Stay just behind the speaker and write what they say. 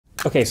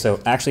Okay, so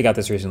I actually got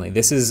this recently.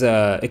 This is,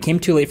 it came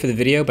too late for the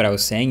video, but I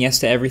was saying yes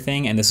to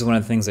everything, and this is one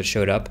of the things that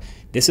showed up.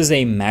 This is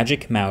a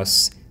Magic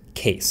Mouse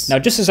case. Now,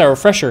 just as a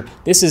refresher,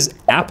 this is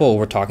Apple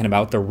we're talking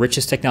about, the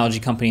richest technology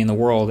company in the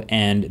world,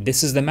 and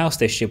this is the mouse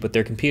they ship with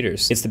their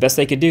computers. It's the best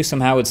they could do.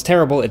 Somehow it's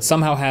terrible. It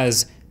somehow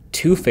has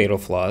two fatal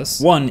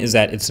flaws. One is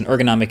that it's an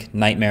ergonomic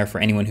nightmare for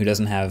anyone who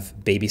doesn't have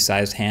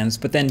baby-sized hands,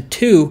 but then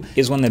two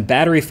is when the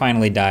battery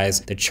finally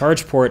dies, the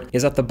charge port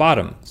is at the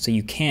bottom, so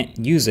you can't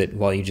use it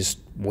while you just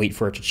wait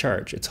for it to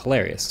charge. It's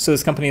hilarious. So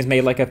this company has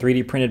made like a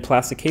 3D printed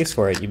plastic case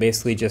for it. You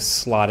basically just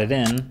slot it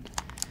in,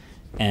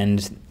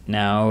 and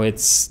now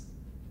it's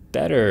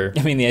better.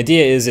 I mean, the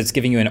idea is it's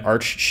giving you an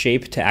arched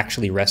shape to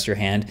actually rest your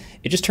hand.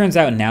 It just turns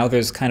out now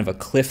there's kind of a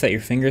cliff that your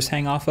fingers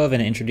hang off of,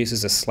 and it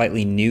introduces a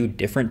slightly new,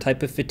 different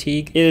type of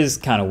fatigue. It is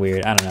kind of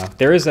weird, I don't know.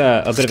 There is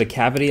a bit of a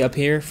cavity up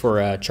here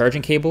for a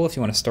charging cable if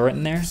you want to store it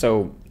in there.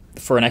 So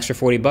for an extra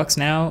 $40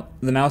 now,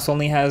 the mouse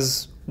only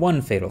has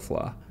one fatal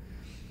flaw.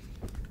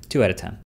 2 out of 10.